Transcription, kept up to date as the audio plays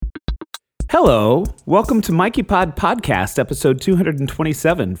Hello, welcome to Mikey Pod Podcast, episode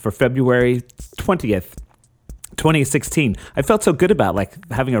 227 for February 20th, 2016. I felt so good about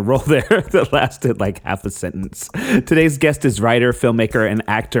having a roll there that lasted like half a sentence. Today's guest is writer, filmmaker, and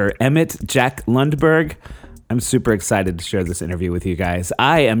actor Emmett Jack Lundberg. I'm super excited to share this interview with you guys.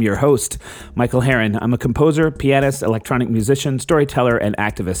 I am your host, Michael Herron. I'm a composer, pianist, electronic musician, storyteller, and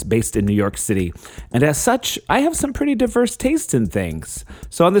activist based in New York City. And as such, I have some pretty diverse tastes in things.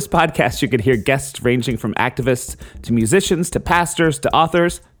 So on this podcast, you can hear guests ranging from activists to musicians to pastors to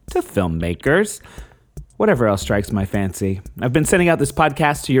authors to filmmakers. Whatever else strikes my fancy. I've been sending out this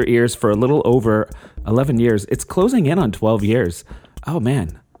podcast to your ears for a little over 11 years. It's closing in on 12 years. Oh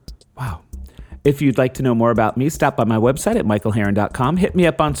man, wow. If you'd like to know more about me, stop by my website at michaelherron.com. Hit me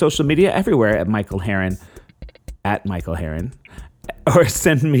up on social media everywhere at Michael Herron, or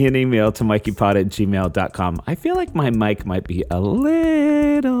send me an email to mikeypod@gmail.com. I feel like my mic might be a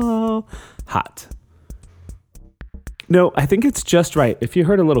little hot. No, I think it's just right. If you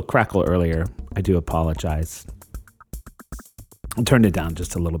heard a little crackle earlier, I do apologize. I turned it down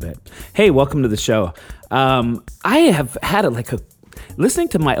just a little bit. Hey, welcome to the show. I have had listening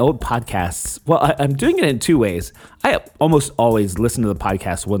to my old podcasts. Well, I'm doing it in two ways. I almost always listen to the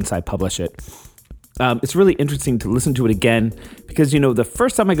podcast once I publish it. It's really interesting to listen to it again because, the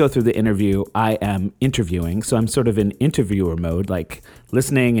first time I go through the interview, I am interviewing. So I'm sort of in interviewer mode, like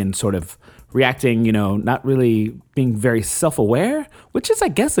listening and sort of reacting, not really being very self-aware, which is, I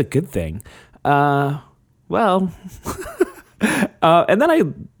guess, a good thing. And then I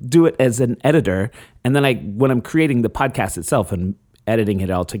do it as an editor. And then when I'm creating the podcast itself and editing it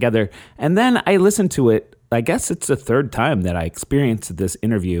all together, and then I listen to it. I guess it's the third time that I experienced this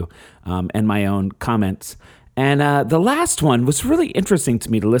interview and my own comments. And the last one was really interesting to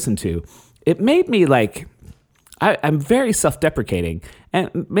me to listen to. It made me I'm very self-deprecating,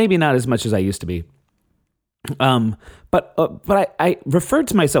 and maybe not as much as I used to be. But I referred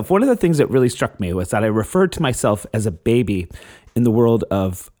to myself. One of the things that really struck me was that I referred to myself as a baby in the world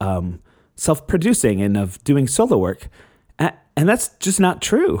of self-producing and of doing solo work. And that's just not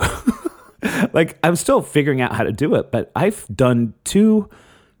true. I'm still figuring out how to do it, but I've done 2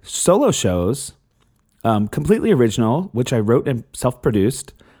 solo shows, completely original, which I wrote and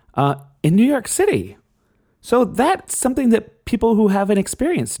self-produced, in New York City. So that's something that people who have an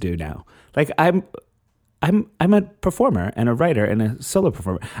experience do now. I'm a performer and a writer and a solo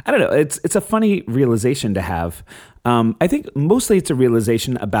performer. I don't know. It's a funny realization to have. I think mostly it's a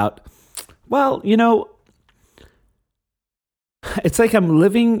realization about, it's like I'm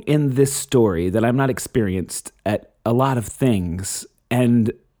living in this story that I'm not experienced at a lot of things.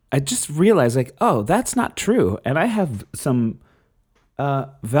 And I just realized oh, that's not true. And I have some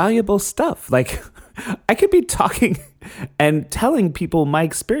valuable stuff. I could be talking and telling people my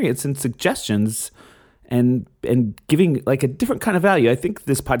experience and suggestions and giving a different kind of value. I think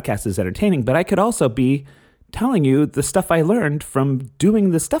this podcast is entertaining, but I could also be telling you the stuff I learned from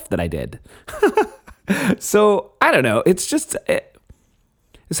doing the stuff that I did. So I don't know. It's just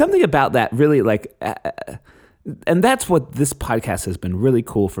something about that really and that's what this podcast has been really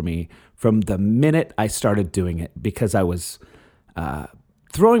cool for me from the minute I started doing it, because I was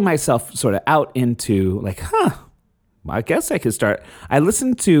throwing myself sort of out into I guess I could start. I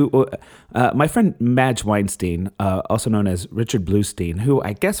listened to my friend Madge Weinstein, also known as Richard Bluestein, who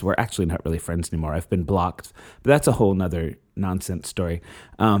I guess we're actually not really friends anymore. I've been blocked, but that's a whole nother nonsense story.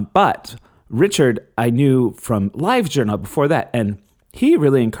 But Richard, I knew from LiveJournal before that, and he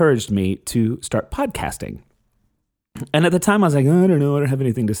really encouraged me to start podcasting. And at the time, I was I don't know, I don't have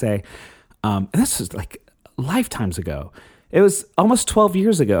anything to say. And this was lifetimes ago. It was almost 12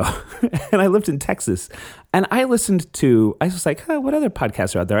 years ago, and I lived in Texas. And I was what other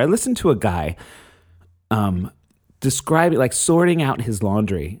podcasts are out there? I listened to a guy describing, sorting out his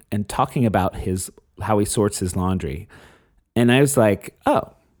laundry and talking about how he sorts his laundry. And I was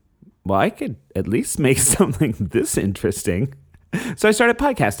oh, well, I could at least make something this interesting. So I started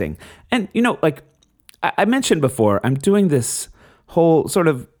podcasting. And, I mentioned before, I'm doing this whole sort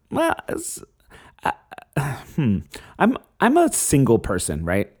of, I'm a single person,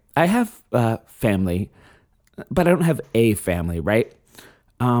 right? I have family, but I don't have a family, right?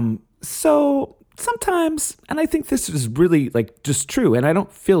 So sometimes, and I think this is really just true, and I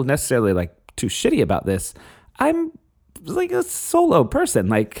don't feel necessarily too shitty about this. I'm a solo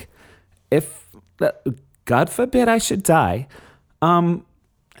person. If God forbid I should die, I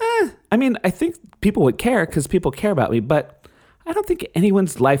think people would care because people care about me, but I don't think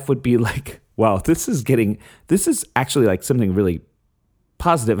anyone's life would be wow, this is actually something really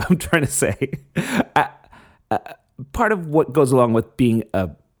positive I'm trying to say. Part of what goes along with being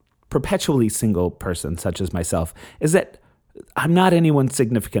a perpetually single person, such as myself, is that I'm not anyone's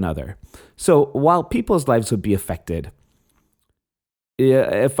significant other. So while people's lives would be affected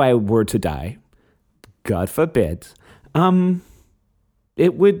if I were to die, God forbid,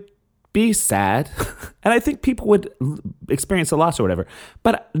 it would be sad. And I think people would experience a loss or whatever.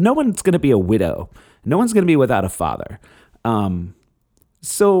 But no one's going to be a widow. No one's going to be without a father.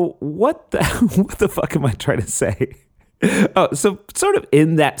 So what the fuck am I trying to say? Oh, so sort of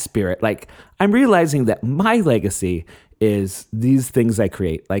in that spirit, like I'm realizing that my legacy is these things I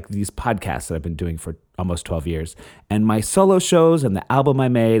create, like these podcasts that I've been doing for almost 12 years, and my solo shows and the album I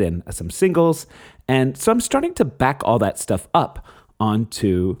made and some singles. And so I'm starting to back all that stuff up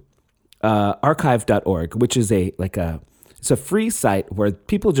onto archive.org, which is it's a free site where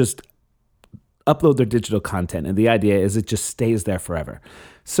people just upload their digital content. And the idea is it just stays there forever.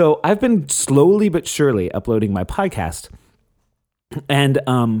 So I've been slowly but surely uploading my podcast. And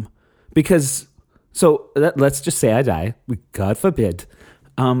let's just say I die, God forbid.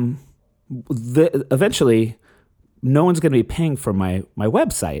 Eventually, no one's going to be paying for my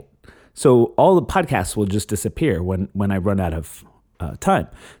website. So all the podcasts will just disappear when I run out of time.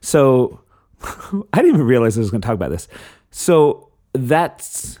 So I didn't even realize I was going to talk about this. So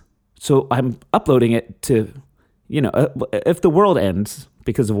I'm uploading it to, if the world ends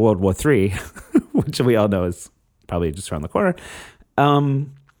because of World War III, which we all know is probably just around the corner,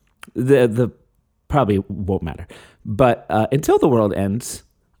 the probably won't matter. But until the world ends,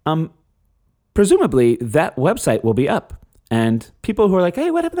 presumably that website will be up. And people who are like,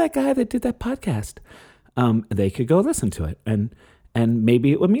 hey, what happened to that guy that did that podcast? They could go listen to it. And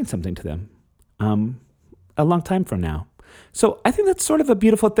maybe it would mean something to them a long time from now. So I think that's sort of a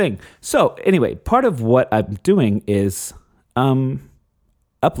beautiful thing. So anyway, part of what I'm doing is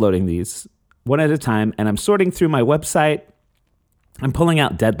uploading these one at a time, and I'm sorting through my website. I'm pulling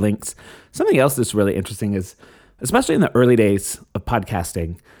out dead links. Something else that's really interesting is, especially in the early days of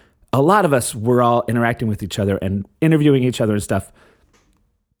podcasting, a lot of us were all interacting with each other and interviewing each other and stuff.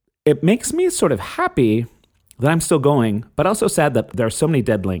 It makes me sort of happy that I'm still going, but also sad that there are so many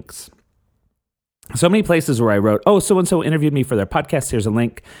dead links. So many places where I wrote, oh, so-and-so interviewed me for their podcast, here's a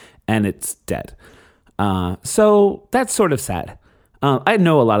link, and it's dead. So that's sort of sad. I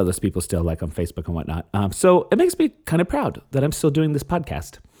know a lot of those people still, like on Facebook and whatnot. So it makes me kind of proud that I'm still doing this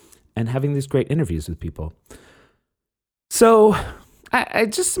podcast and having these great interviews with people. So I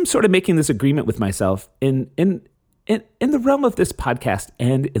just am sort of making this agreement with myself in the realm of this podcast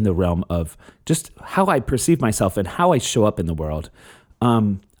and in the realm of just how I perceive myself and how I show up in the world.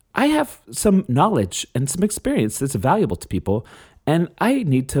 I have some knowledge and some experience that's valuable to people, and I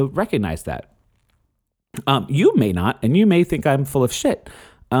need to recognize that. You may not, and you may think I'm full of shit.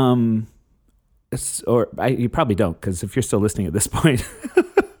 You probably don't, because if you're still listening at this point,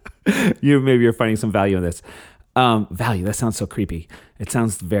 you're finding some value in this. Value, that sounds so creepy. It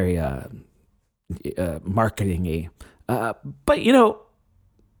sounds very marketing-y. But,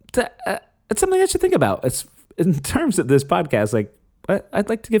 it's something I should think about. It's in terms of this podcast, like, I'd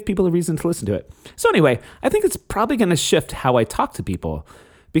like to give people a reason to listen to it. So anyway, I think it's probably going to shift how I talk to people,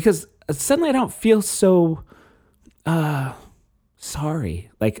 because suddenly I don't feel so sorry.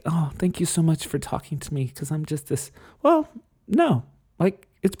 Like, oh, thank you so much for talking to me because I'm just this. Well, no, like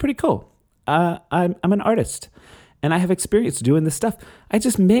it's pretty cool. I'm an artist and I have experience doing this stuff. I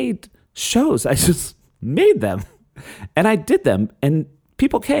just made shows. I just made them and I did them and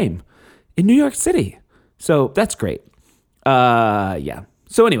people came in New York City. So that's great. Yeah.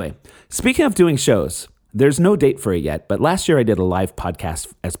 So anyway, speaking of doing shows, there's no date for it yet, but last year I did a live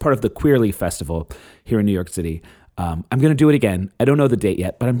podcast as part of the Queerly Festival here in New York City. I'm going to do it again. I don't know the date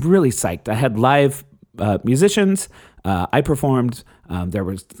yet, but I'm really psyched. I had live musicians. I performed. There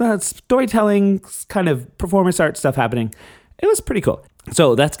was storytelling, kind of performance art stuff happening. It was pretty cool.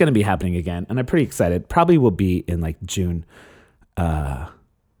 So that's going to be happening again, and I'm pretty excited. Probably will be in like June. Yeah.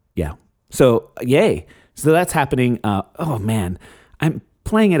 So yay. So that's happening. Oh man, I'm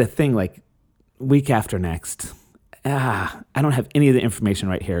playing at a thing like week after next. I don't have any of the information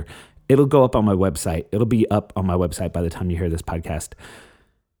right here. It'll go up on my website. It'll be up on my website by the time you hear this podcast.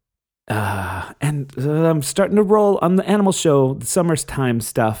 And I'm starting to roll on the animal show, the summertime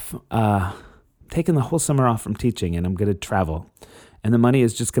stuff. Taking the whole summer off from teaching, and I'm going to travel. And the money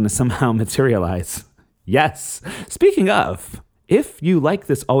is just going to somehow materialize. Yes. Speaking of, If you like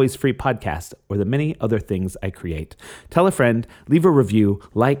this always free podcast or the many other things I create, tell a friend, leave a review,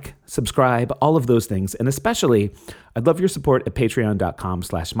 like, subscribe, all of those things. And especially, I'd love your support at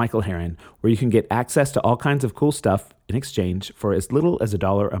patreon.com/Michael Herron, where you can get access to all kinds of cool stuff in exchange for as little as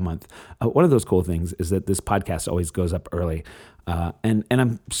 $1 a month. One of those cool things is that this podcast always goes up early. And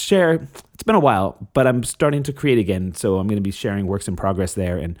it's been a while, but I'm starting to create again. So I'm going to be sharing works in progress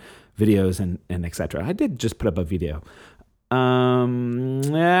there and videos and et cetera. I did just put up a video. If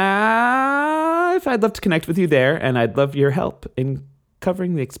I'd love to connect with you there, and I'd love your help in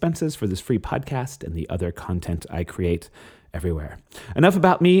covering the expenses for this free podcast and the other content I create everywhere. Enough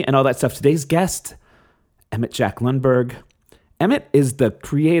about me and all that stuff. Today's guest, Emmett Jack Lundberg. Emmett is the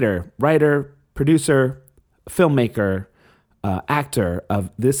creator, writer, producer, filmmaker, actor of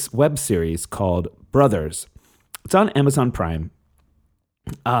this web series called Brothers. It's on Amazon Prime.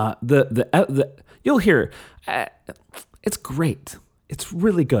 You'll hear. It's great. It's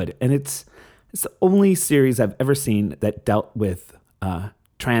really good, and it's the only series I've ever seen that dealt with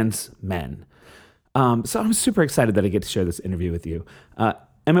trans men. So I'm super excited that I get to share this interview with you.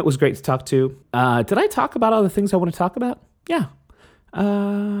 Emmett was great to talk to. Did I talk about all the things I want to talk about? Yeah.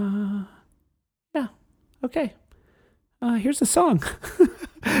 Yeah. Okay. Here's a song.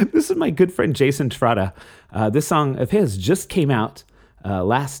 This is my good friend Jason Trada. This song of his just came out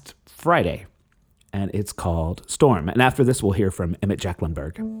last Friday, and it's called Storm. And after this, we'll hear from Emmett Jack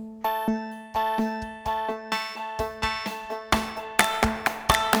Lundberg.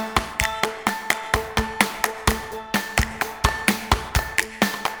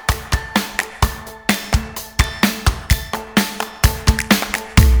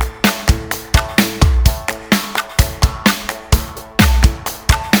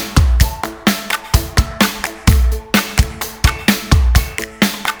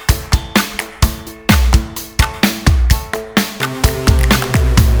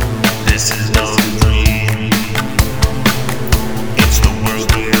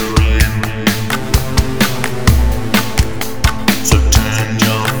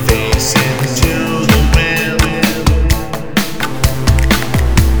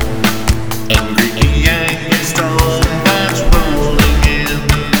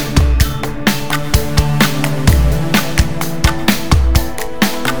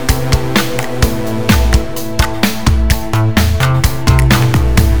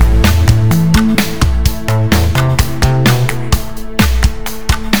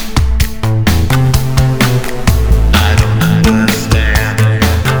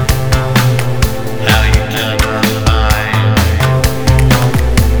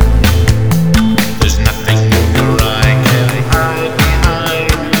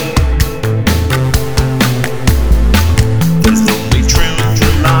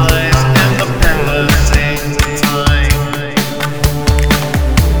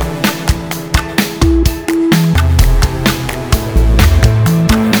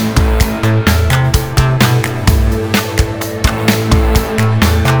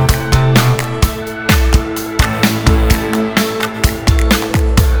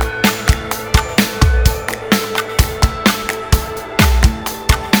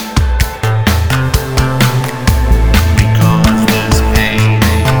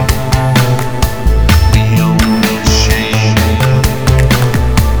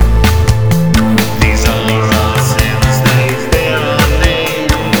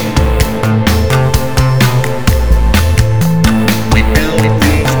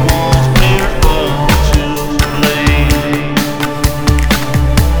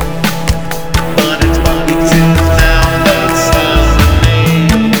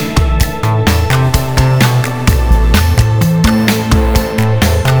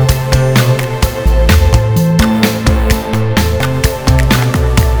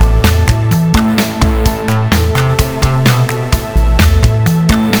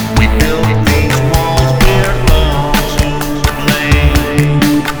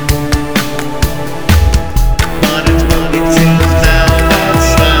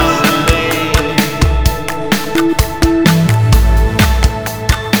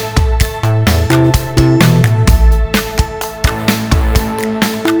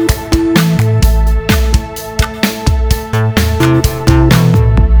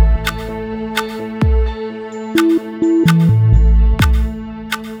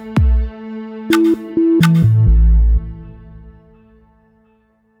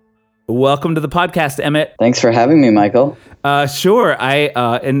 Welcome to the podcast, Emmett. Thanks for having me, Michael. Sure.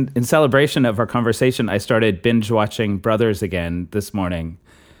 In celebration of our conversation, I started binge watching Brothers again this morning.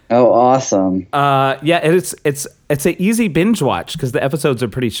 Oh, awesome. Yeah, it's an easy binge watch because the episodes are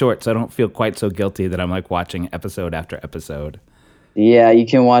pretty short, so I don't feel quite so guilty that I'm like watching episode after episode. Yeah, you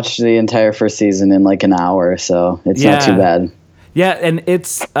can watch the entire first season in like an hour, so it's not too bad. Yeah, and it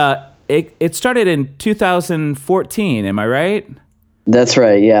started in 2014. Am I right? That's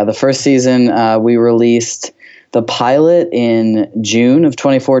right. Yeah, the first season we released the pilot in June of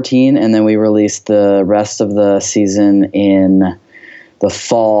 2014, and then we released the rest of the season in the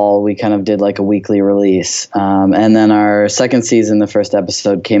fall. We kind of did like a weekly release, and then our second season, the first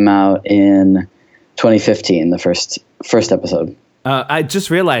episode came out in 2015. The first episode. I just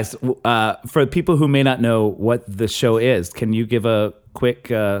realized, for people who may not know what the show is, can you give a quick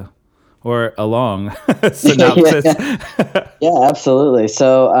or a long synopsis? Yeah, absolutely.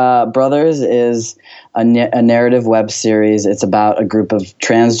 So Brothers is a narrative web series. It's about a group of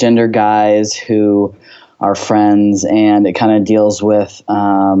transgender guys who are friends, and it kind of deals with,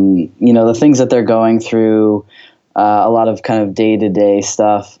 the things that they're going through, a lot of kind of day-to-day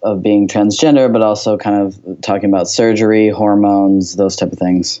stuff of being transgender, but also kind of talking about surgery, hormones, those type of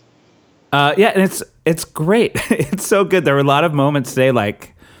things. And it's great. It's so good. There were a lot of moments today,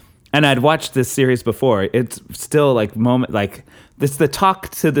 and I'd watched this series before. It's still it's the talk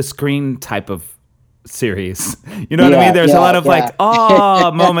to the screen type of series. You know what I mean? There's a lot of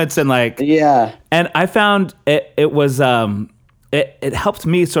moments and and I found it was it helped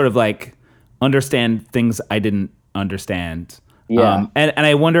me sort of understand things I didn't understand. And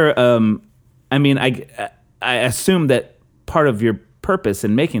I wonder, I assume that part of your purpose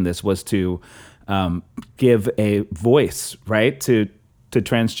in making this was to give a voice, right, to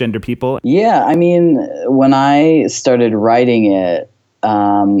transgender people. Yeah, I mean, when I started writing it,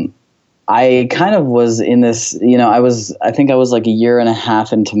 I kind of was in this, I think I was like a year and a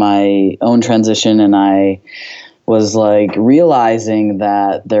half into my own transition, and I was realizing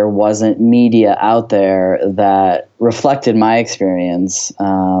that there wasn't media out there that reflected my experience,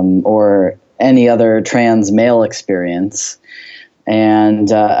 or any other trans male experience. And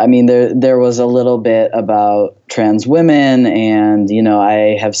there was a little bit about trans women, and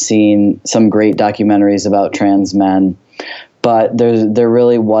I have seen some great documentaries about trans men, but there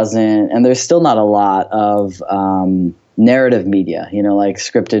really wasn't, and there's still not a lot of narrative media,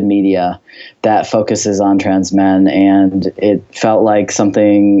 scripted media that focuses on trans men. And it felt like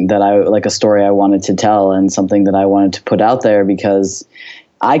something that a story I wanted to tell, and something that I wanted to put out there, because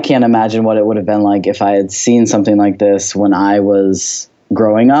I can't imagine what it would have been like if I had seen something like this when I was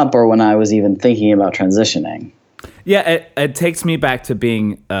growing up, or when I was even thinking about transitioning. Yeah, it takes me back to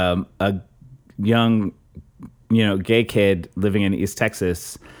being a young, gay kid living in East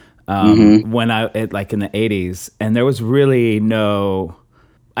Texas, when I in the 80s, and there was really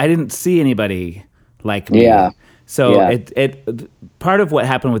I didn't see anybody like me. Yeah. So it part of what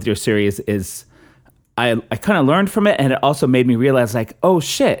happened with your series is I kind of learned from it, and it also made me realize oh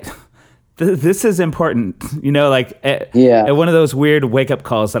shit, this is important, one of those weird wake up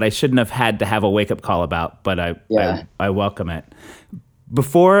calls that I shouldn't have had to have a wake up call about, but I welcome it.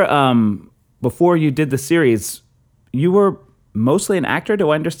 Before you did the series, you were mostly an actor.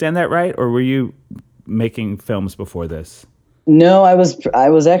 Do I understand that right? Or were you making films before this? No, I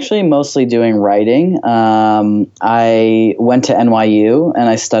was actually mostly doing writing. I went to NYU and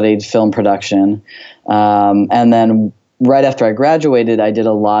I studied film production. And then right after I graduated, I did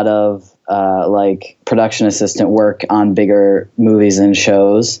a lot of production assistant work on bigger movies and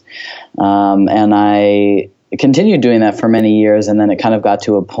shows. And I continued doing that for many years. And then it kind of got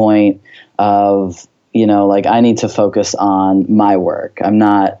to a point of, I need to focus on my work. I'm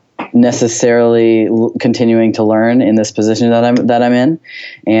not necessarily continuing to learn in this position that I'm in.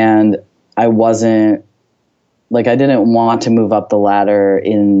 And I wasn't I didn't want to move up the ladder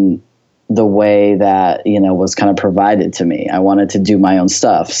in the way that, was kind of provided to me. I wanted to do my own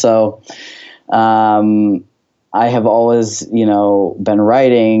stuff. So, I have always, been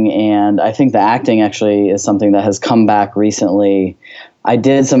writing, and I think the acting actually is something that has come back recently. I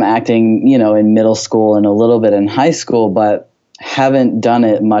did some acting, in middle school and a little bit in high school, but haven't done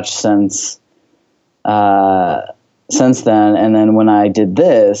it much since then. And then when I did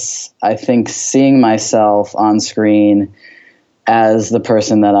this, I think seeing myself on screen as the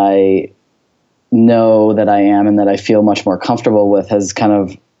person that I know that I am and that I feel much more comfortable with has kind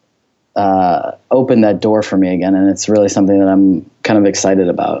of opened that door for me again. And it's really something that I'm kind of excited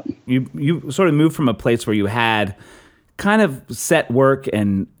about. You sort of moved from a place where you had kind of set work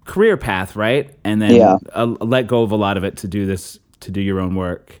and career path, right? And then let go of a lot of it to do your own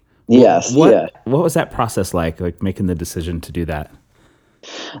work. Yes. What was that process like making the decision to do that?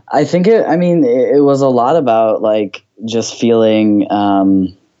 I think it was a lot about just feeling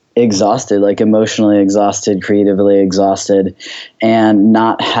exhausted, emotionally exhausted, creatively exhausted, and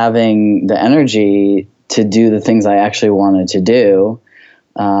not having the energy to do the things I actually wanted to do.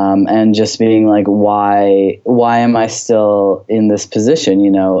 And just being like, why am I still in this position?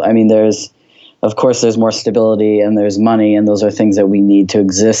 You know, I mean, of course there's more stability and there's money, and those are things that we need to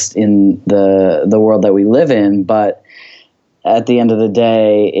exist in the world that we live in. But at the end of the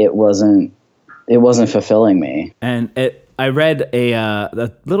day, it wasn't fulfilling me. And I read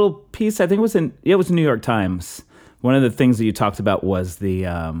a little piece, I think it was New York Times. One of the things that you talked about was the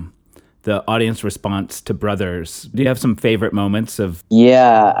audience response to Brothers. Do you have some favorite moments of?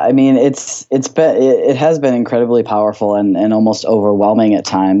 Yeah, I mean, it has been incredibly powerful and almost overwhelming at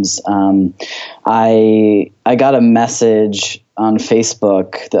times. I got a message on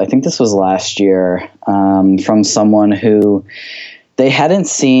Facebook, I think this was last year, from someone who they hadn't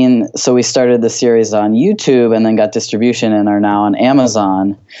seen. So we started the series on YouTube and then got distribution and are now on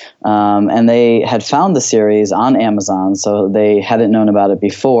Amazon. And they had found the series on Amazon, so they hadn't known about it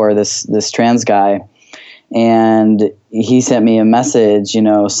before, this trans guy. And he sent me a message, you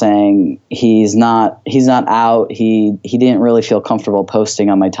know, saying he's not out. He didn't really feel comfortable posting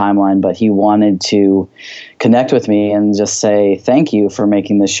on my timeline, but he wanted to connect with me and just say thank you for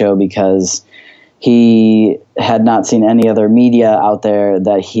making this show, because he had not seen any other media out there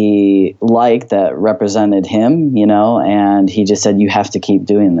that he liked that represented him, you know, and he just said, you have to keep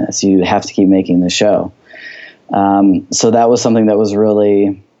doing this. You have to keep making the show. So that was something that was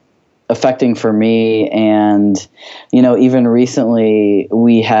really affecting for me. And, you know, even recently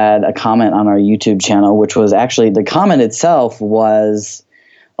we had a comment on our YouTube channel, which was actually, the comment itself was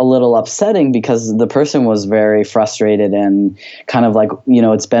a little upsetting because the person was very frustrated and kind of like, you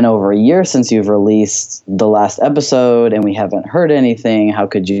know, it's been over a year since you've released the last episode and we haven't heard anything. How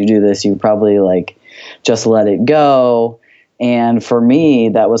could you do this? You probably like just let it go. And for me,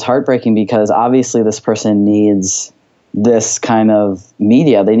 that was heartbreaking because obviously this person needs this kind of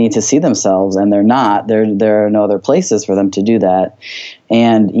media. They need to see themselves, and they're not. There are no other places for them to do that.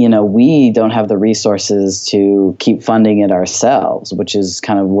 And, you know, we don't have the resources to keep funding it ourselves, which is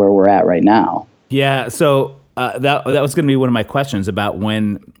kind of where we're at right now. Yeah. So that was going to be one of my questions about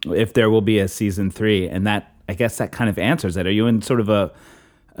if there will be a season 3, and that, I guess that kind of answers it. Are you in sort of a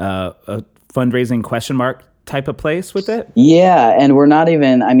fundraising question mark type of place with it? Yeah, and we're not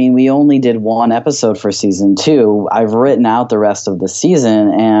even, I mean, we only did one episode for season 2. I've written out the rest of the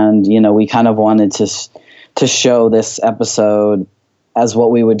season, and, you know, we kind of wanted to show this episode as what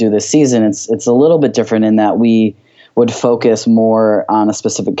we would do this season. It's a little bit different in that we would focus more on a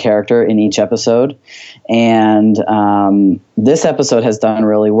specific character in each episode. And this episode has done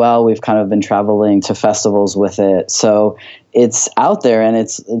really well. We've kind of been traveling to festivals with it. So it's out there and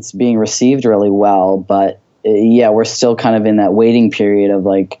it's being received really well. But yeah, we're still kind of in that waiting period of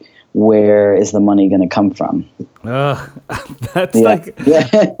like, where is the money going to come from? That's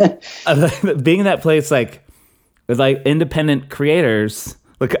being in that place, like with like independent creators.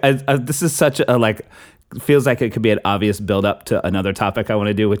 Look, this is such a feels like it could be an obvious build up to another topic I want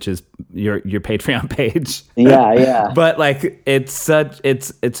to do, which is your Patreon page. Yeah. But like, it's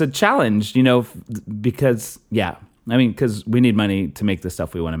a challenge, you know, because we need money to make the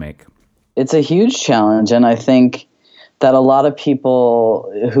stuff we want to make. It's a huge challenge. And I think that a lot of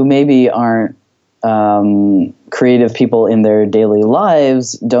people who maybe aren't creative people in their daily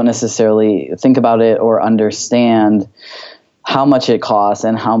lives don't necessarily think about it or understand how much it costs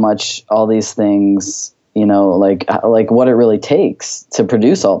and how much all these things, you know, like what it really takes to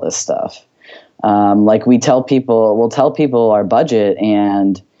produce all this stuff. Like we'll tell people our budget,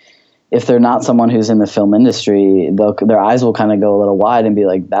 and if they're not someone who's in the film industry, their eyes will kind of go a little wide and be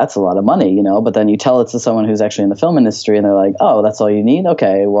like, that's a lot of money, you know, but then you tell it to someone who's actually in the film industry and they're like, oh, that's all you need?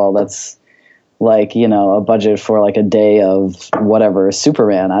 Okay, well, that's like, you know, a budget for like a day of whatever,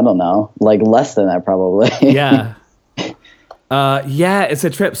 Superman, I don't know, like less than that probably. Yeah. Yeah, it's a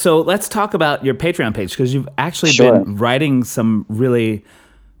trip. So let's talk about your Patreon page, because you've actually been writing some really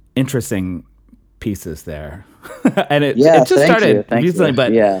interesting pieces there. And it just started recently,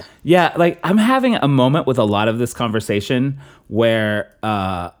 but yeah, like I'm having a moment with a lot of this conversation where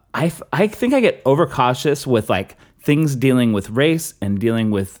I think I get overcautious with like things dealing with race and dealing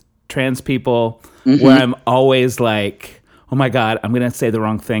with trans people, where I'm always like, oh my God, I'm going to say the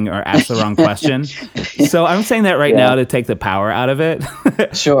wrong thing or ask the wrong question. So I'm saying that right now to take the power out of it.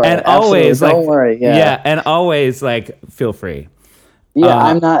 Sure. And always don't worry. Yeah. And always like, feel free. Yeah.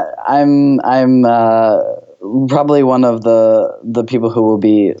 I'm probably one of the people who will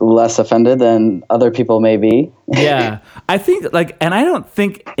be less offended than other people may be. Yeah. I think and I don't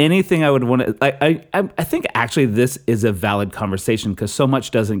think anything I would want to, I think actually this is a valid conversation because so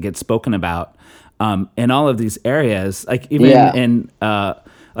much doesn't get spoken about in all of these areas. Like even in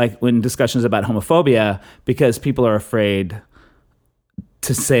like when discussions about homophobia, because people are afraid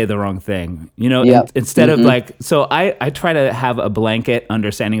to say the wrong thing, instead of like, so I try to have a blanket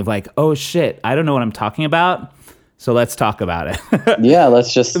understanding of like, oh shit, I don't know what I'm talking about. So let's talk about it.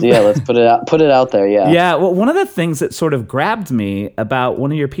 let's put it out there. Yeah. Yeah. Well, one of the things that sort of grabbed me about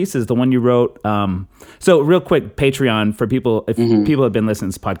one of your pieces, the one you wrote. So real quick, Patreon for people, if people have been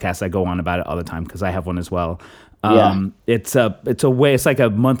listening to this podcast, I go on about it all the time because I have one as well. It's a way, it's like a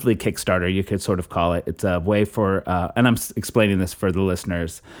monthly Kickstarter, you could sort of call it. It's a way for, and I'm explaining this for the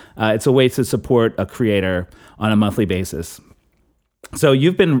listeners. It's a way to support a creator on a monthly basis. So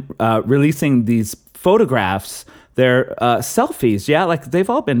you've been releasing these photographs. They're selfies, yeah. Like they've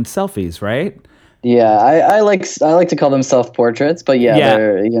all been selfies, right? Yeah, I like to call them self-portraits, but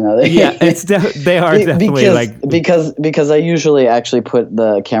they're they are definitely because I usually actually put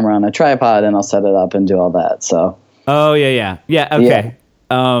the camera on a tripod and I'll set it up and do all that. So. Oh yeah, okay.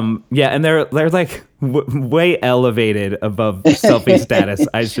 And they're like way elevated above selfie status,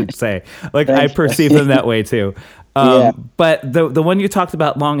 I should say. Like I perceive them that way too. But the one you talked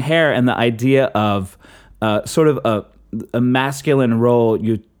about, long hair, and the idea of sort of a masculine role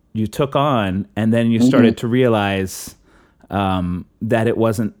you took on, and then you started to realize that it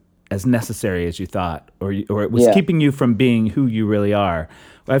wasn't as necessary as you thought, or it was keeping you from being who you really are.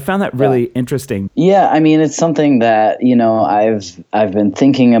 I found that really interesting. Yeah, I mean, it's something that I've been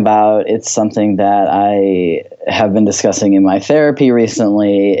thinking about. It's something that I have been discussing in my therapy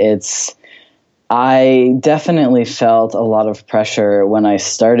recently. I definitely felt a lot of pressure when I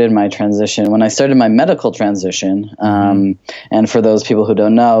started my transition, when I started my medical transition. And for those people who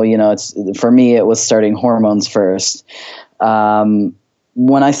don't know, for me, it was starting hormones first.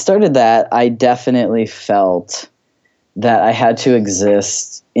 When I started that, I definitely felt that I had to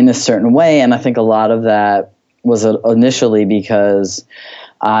exist in a certain way. And I think a lot of that was initially because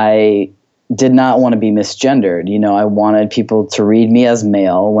I did not want to be misgendered. I wanted people to read me as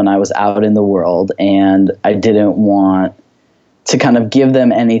male when I was out in the world, and I didn't want to kind of give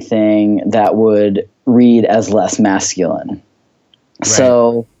them anything that would read as less masculine. Right.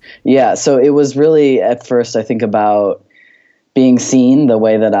 So it was really, at first, I think about being seen the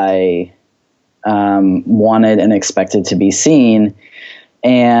way that I wanted and expected to be seen.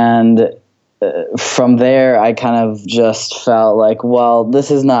 And from there, I kind of just felt like, well, this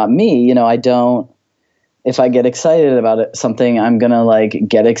is not me. If I get excited about something, I'm going to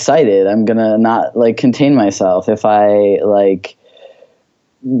get excited. I'm going to not contain myself. If I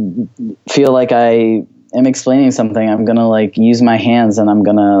feel like I am explaining something, I'm going to use my hands, and I'm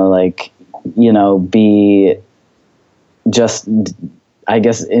going to be just, I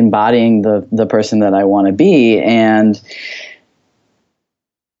guess, embodying the person that I want to be. And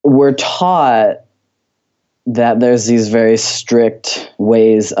we're taught that there's these very strict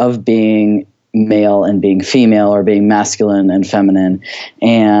ways of being male and being female, or being masculine and feminine.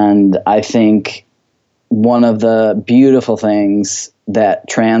 And I think one of the beautiful things that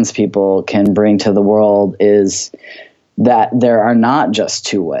trans people can bring to the world is that there are not just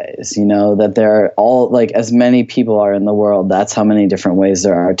two ways, that there are all, as many people are in the world, that's how many different ways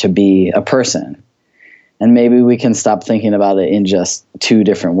there are to be a person. And maybe we can stop thinking about it in just two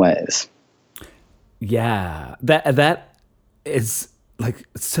different ways. Yeah, that is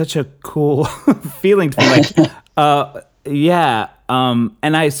such a cool feeling to me. And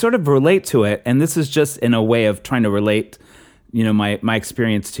I sort of relate to it. And this is just in a way of trying to relate, my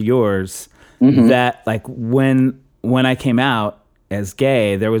experience to yours. That when I came out as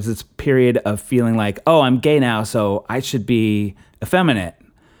gay, there was this period of feeling like, oh, I'm gay now, so I should be effeminate.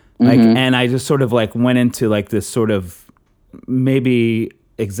 And I just sort of went into this sort of maybe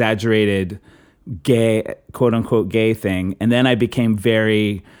exaggerated gay, quote unquote gay thing. And then I became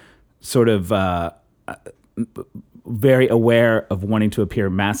very sort of very aware of wanting to appear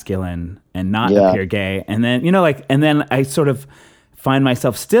masculine and not appear gay. And then, and then I sort of find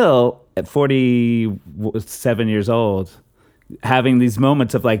myself still at 47 years old having these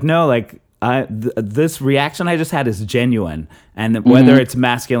moments of this reaction I just had is genuine, and whether it's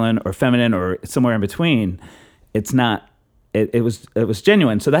masculine or feminine or somewhere in between, it's not. It was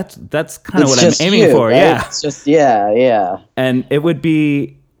genuine. So that's kind of what I'm aiming for. Right? Yeah, it's just yeah. And it would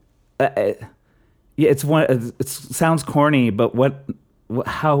be, it's one. It sounds corny, but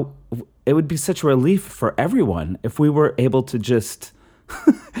how it would be such a relief for everyone if we were able to just,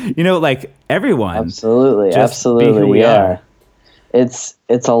 everyone. Absolutely, be who we are. It's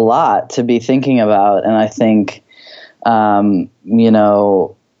a lot to be thinking about, and I think, as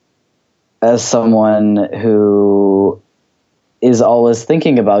someone who is always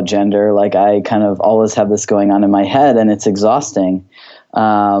thinking about gender, I kind of always have this going on in my head, and it's exhausting.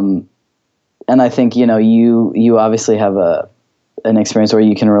 And I think, you obviously have an experience where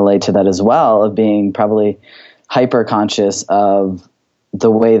you can relate to that as well, of being probably hyper conscious of the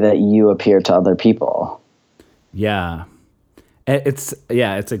way that you appear to other people. Yeah. It's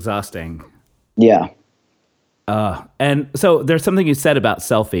exhausting. Yeah. And so there's something you said about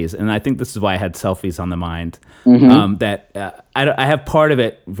selfies, and I think this is why I had selfies on the mind. That I have part of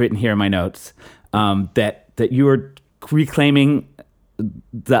it written here in my notes, that you were reclaiming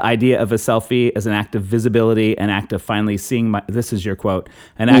the idea of a selfie as an act of visibility, an act of finally seeing this is your quote,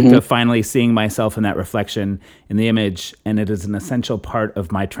 an act of finally seeing myself in that reflection in the image, and it is an essential part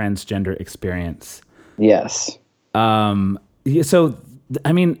of my transgender experience. Yes. So,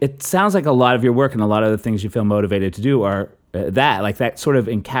 I mean, it sounds like a lot of your work and a lot of the things you feel motivated to do are that sort of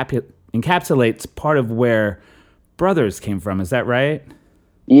encapsulates part of where Brothers came from. Is that right?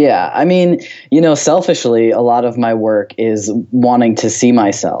 Yeah. I mean, selfishly, a lot of my work is wanting to see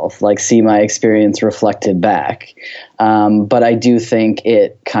myself, like see my experience reflected back. But I do think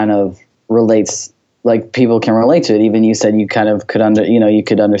it kind of relates, like people can relate to it. Even you said you kind of could you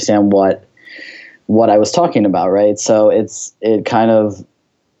could understand what I was talking about, right? So it kind of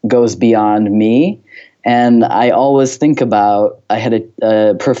goes beyond me. And I always think about, I had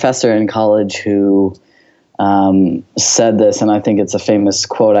a professor in college who said this, and I think it's a famous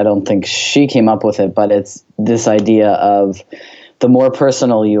quote. I don't think she came up with it, but it's this idea of the more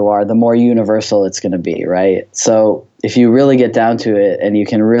personal you are, the more universal it's going to be, right? So if you really get down to it and you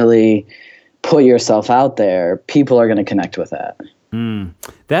can really put yourself out there, people are going to connect with that.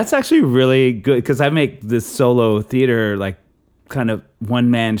 That's actually really good, because I make this solo theater, like kind of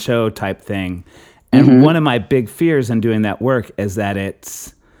one-man show type thing. And one of my big fears in doing that work is that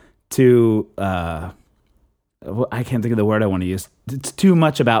it's too... I can't think of the word I want to use. It's too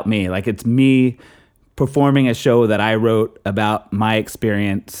much about me. Like it's me performing a show that I wrote about my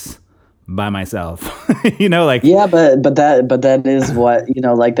experience by myself. Yeah, but that is what,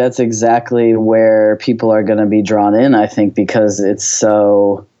 like that's exactly where people are going to be drawn in, I think, because it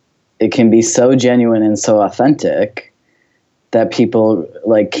can be so genuine and so authentic that people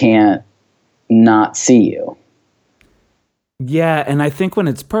like can't not see you. Yeah, and I think when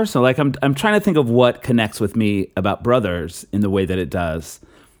it's personal, like I'm trying to think of what connects with me about Brothers in the way that it does,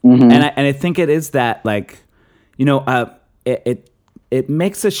 and I think it is that, like, it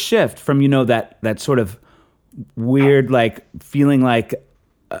makes a shift from that sort of weird, like feeling like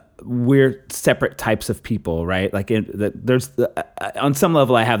we're separate types of people, right? Like there's on some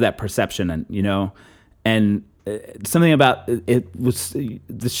level I have that perception, and something about it was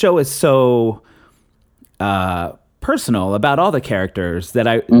the show is so. Personal about all the characters that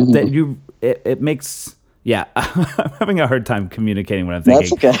it makes. Yeah, I'm having a hard time communicating what I'm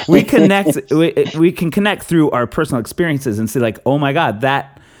thinking. That's okay. We connect. We can connect through our personal experiences and say, like, oh my God,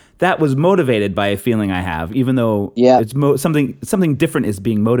 that was motivated by a feeling I have, even though it's something different is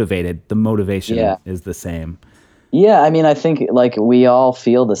being motivated. The motivation is the same. Yeah, I mean, I think like we all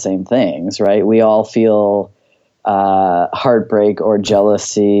feel the same things, right? We all feel heartbreak or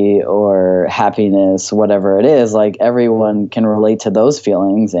jealousy or happiness, whatever it is. Like everyone can relate to those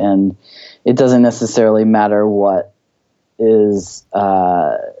feelings, and it doesn't necessarily matter what is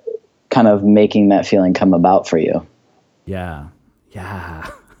kind of making that feeling come about for you. Yeah.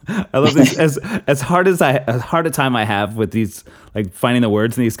 I love this. As hard a time I have with these, like finding the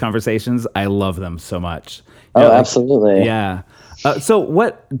words in these conversations, I love them so much. Absolutely. Yeah. So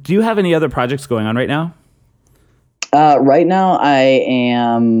what, do you have any other projects going on right now? Right now, I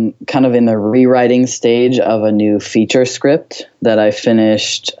am kind of in the rewriting stage of a new feature script that I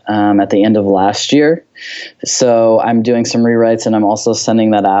finished at the end of last year. So I'm doing some rewrites, and I'm also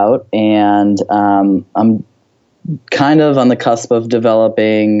sending that out. And I'm kind of on the cusp of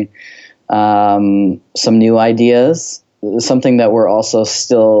developing some new ideas. Something that we're also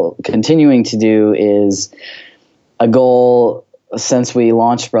still continuing to do is a goal since we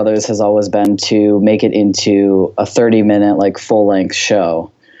launched Brothers has always been to make it into a 30-minute like full-length show.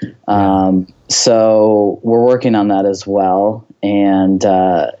 So we're working on that as well. And,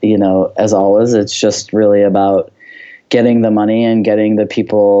 as always, it's just really about getting the money and getting the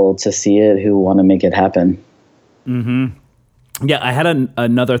people to see it who want to make it happen. Mm-hmm. Yeah, I had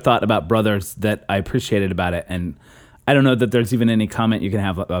another thought about Brothers that I appreciated about it. And I don't know that there's even any comment you can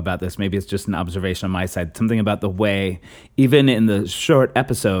have about this. Maybe it's just an observation on my side. Something about the way, even in the short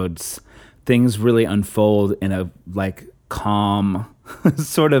episodes, things really unfold in a like calm,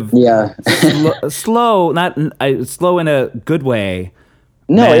 sort of slow, not slow in a good way.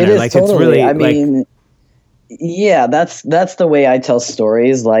 No, manner. It is like totally. It's really, I mean, yeah, that's the way I tell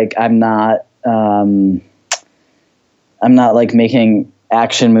stories. Like I'm not like making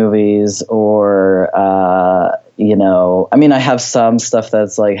action movies or, I mean, I have some stuff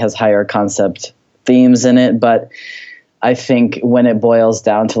that's like has higher concept themes in it, but I think when it boils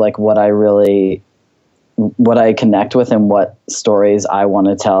down to like what I connect with and what stories I want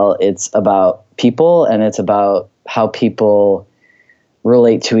to tell, it's about people, and it's about how people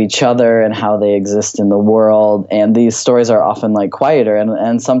relate to each other and how they exist in the world. And these stories are often like quieter,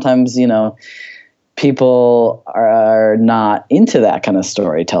 and sometimes, people are not into that kind of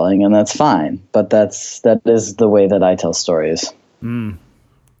storytelling, and that's fine. But that is the way that I tell stories.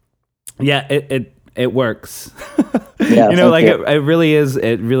 Yeah, it works. Yeah, it really is.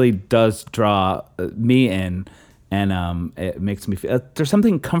 It really does draw me in, and it makes me feel. There's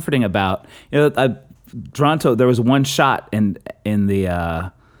something comforting about Toronto. There was one shot in the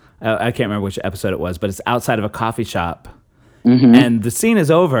I can't remember which episode it was, but it's outside of a coffee shop, and the scene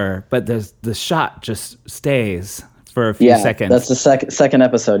is over, but the shot just stays for a few seconds. That's the second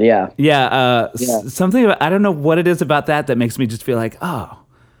episode. Yeah. Something about, I don't know what it is about that makes me just feel like, oh,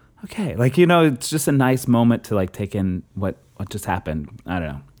 okay, like it's just a nice moment to like take in what just happened. I don't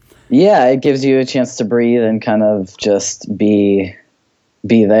know. Yeah, it gives you a chance to breathe and kind of just be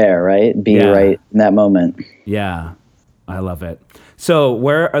there, right? Be right in that moment. Yeah, I love it. So,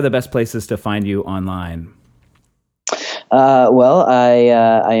 where are the best places to find you online? Well,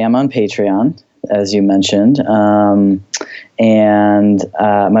 I am on Patreon, as you mentioned, and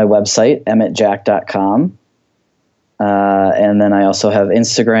my website, emmettjack.com. And then I also have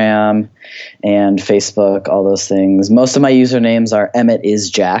Instagram and Facebook, all those things. Most of my usernames are Emmett is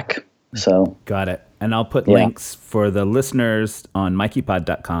Jack. So got it. And I'll put links for the listeners on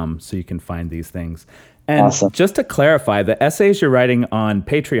mikeypod.com so you can find these things. And awesome. Just to clarify, the essays you're writing on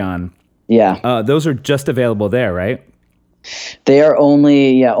Patreon, those are just available there, right? They are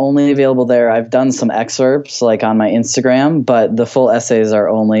only available there. I've done some excerpts like on my Instagram, but the full essays are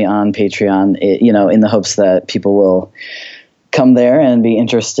only on Patreon, in the hopes that people will come there and be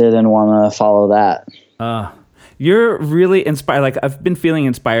interested and want to follow that. You're really inspired. Like I've been feeling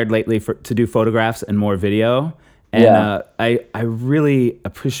inspired lately to do photographs and more video. And I really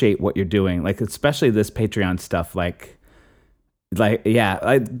appreciate what you're doing. Like, especially this Patreon stuff, the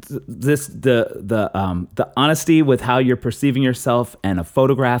honesty with how you're perceiving yourself, and a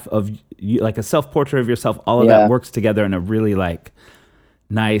photograph of you, like a self-portrait of yourself, all of that works together in a really like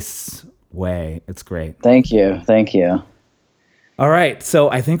nice way. It's great. Thank you. All right,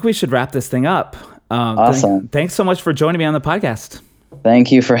 so I think we should wrap this thing up. Awesome. Thanks so much for joining me on the podcast.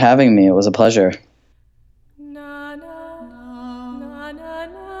 Thank you for having me. It was a pleasure. Na na na na na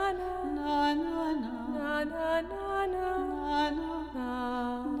na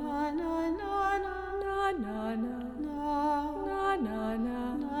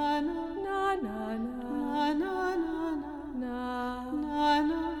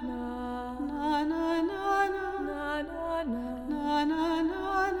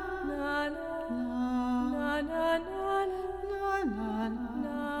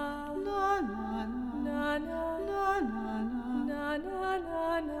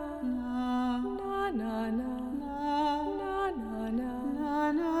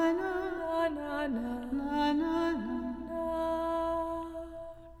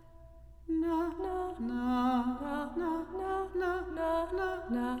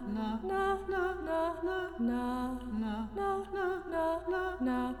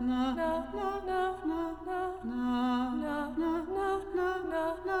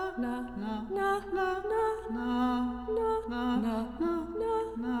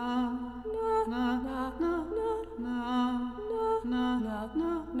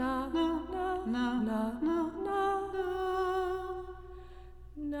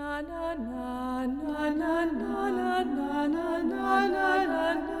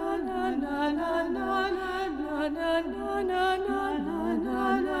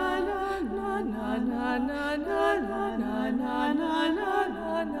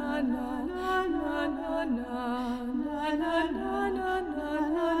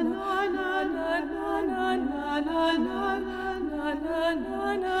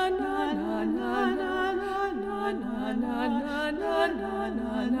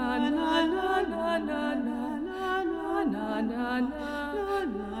na na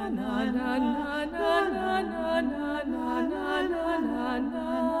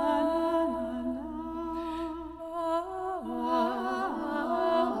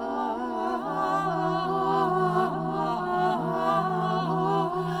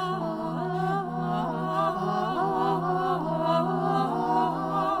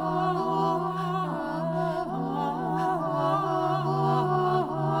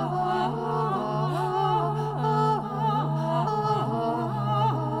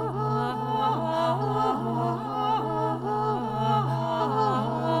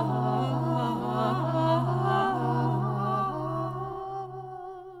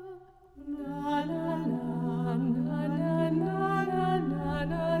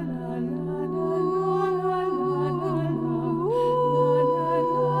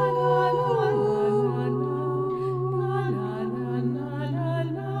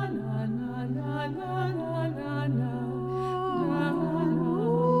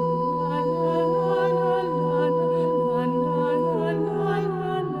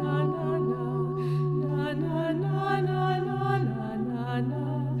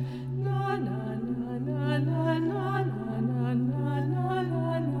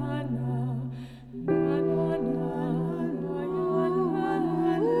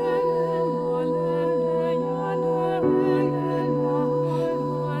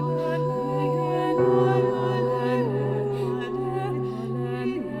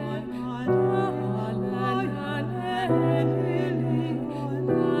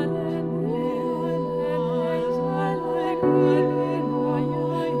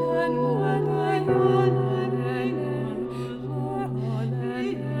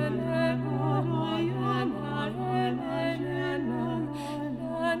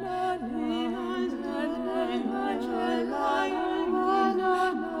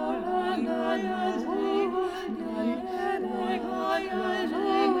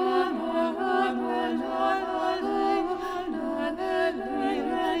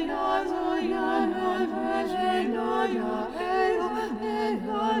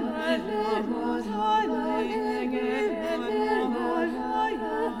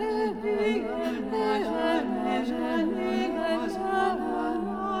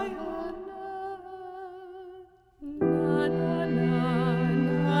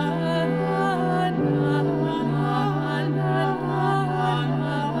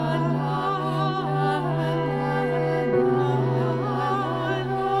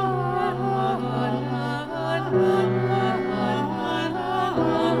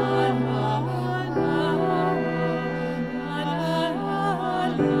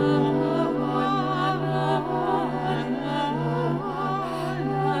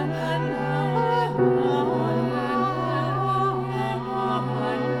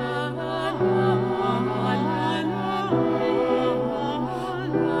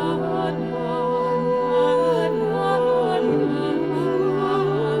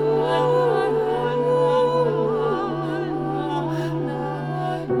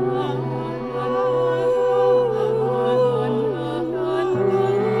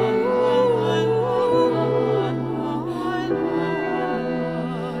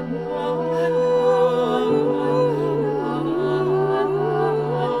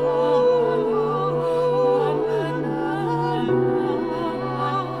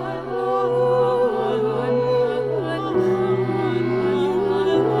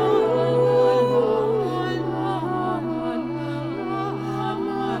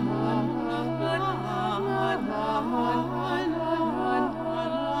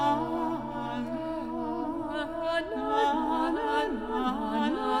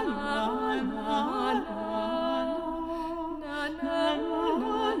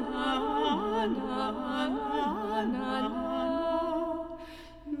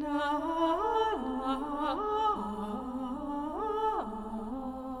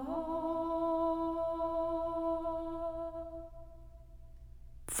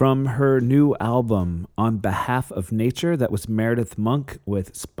From her new album, On Behalf of Nature, that was Meredith Monk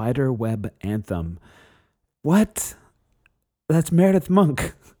with Spiderweb Anthem. What? That's Meredith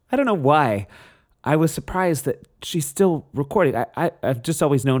Monk. I don't know why. I was surprised that she's still recording. I've just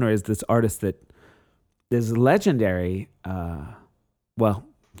always known her as this artist that is legendary. Well,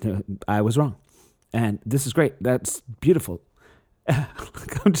 I was wrong. And this is great. That's beautiful.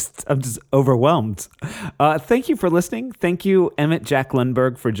 I'm just overwhelmed. Thank you for listening. Thank you, Emmett Jack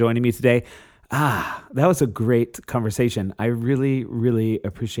Lundberg, for joining me today. That was a great conversation. I really, really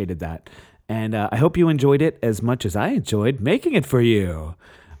appreciated that. And I hope you enjoyed it as much as I enjoyed making it for you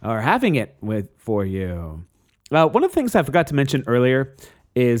or having it for you. One of the things I forgot to mention earlier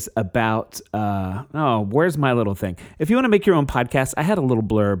is about, where's my little thing? If you want to make your own podcast, I had a little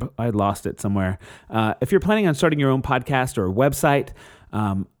blurb. I lost it somewhere. If you're planning on starting your own podcast or website,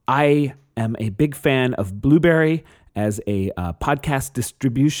 I am a big fan of Blueberry as a podcast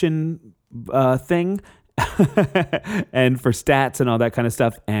distribution thing and for stats and all that kind of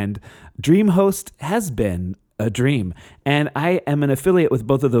stuff. And DreamHost has been a dream. And I am an affiliate with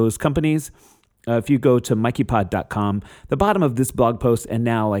both of those companies. If you go to mikeypod.com, the bottom of this blog post, and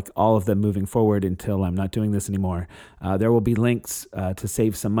now like all of them moving forward until I'm not doing this anymore, there will be links to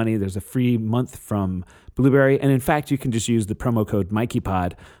save some money. There's a free month from Blueberry. And in fact, you can just use the promo code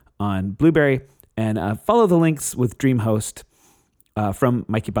mikeypod on Blueberry and follow the links with DreamHost from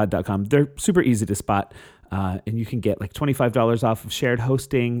mikeypod.com. They're super easy to spot. And you can get like $25 off of shared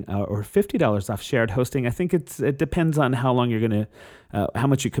hosting or $50 off shared hosting. I think it depends on how long you're going to, how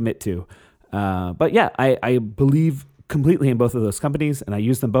much you commit to. But yeah, I believe completely in both of those companies, and I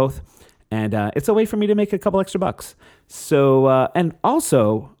use them both, and it's a way for me to make a couple extra bucks. So, and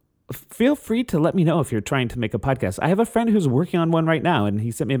also, feel free to let me know if you're trying to make a podcast. I have a friend who's working on one right now, and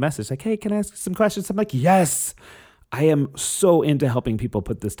he sent me a message like, hey, can I ask you some questions? I'm like, yes. I am so into helping people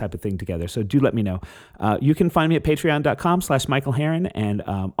put this type of thing together. So do let me know. You can find me at patreon.com/Michael Herron and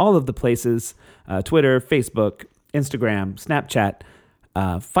all of the places, Twitter, Facebook, Instagram, Snapchat.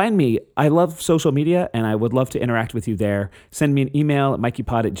 Find me. I love social media, and I would love to interact with you there. Send me an email at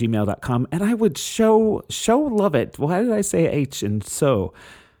mikeypod@gmail.com, and I would show love it. Why did I say H and so?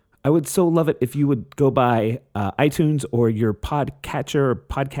 I would so love it if you would go by iTunes or your podcatcher or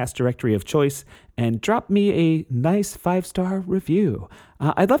podcast directory of choice and drop me a nice 5-star review.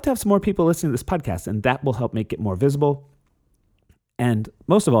 I'd love to have some more people listening to this podcast, and that will help make it more visible. And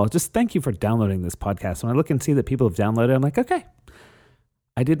most of all, just thank you for downloading this podcast. When I look and see that people have downloaded, I'm like, okay,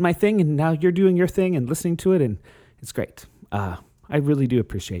 I did my thing, and now you're doing your thing and listening to it, and it's great. I really do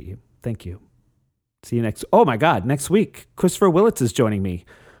appreciate you. Thank you. See you next week, Christopher Willits is joining me.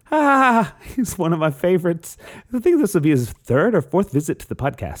 He's one of my favorites. I think this will be his 3rd or 4th visit to the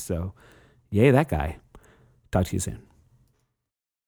podcast. So, yay, that guy. Talk to you soon.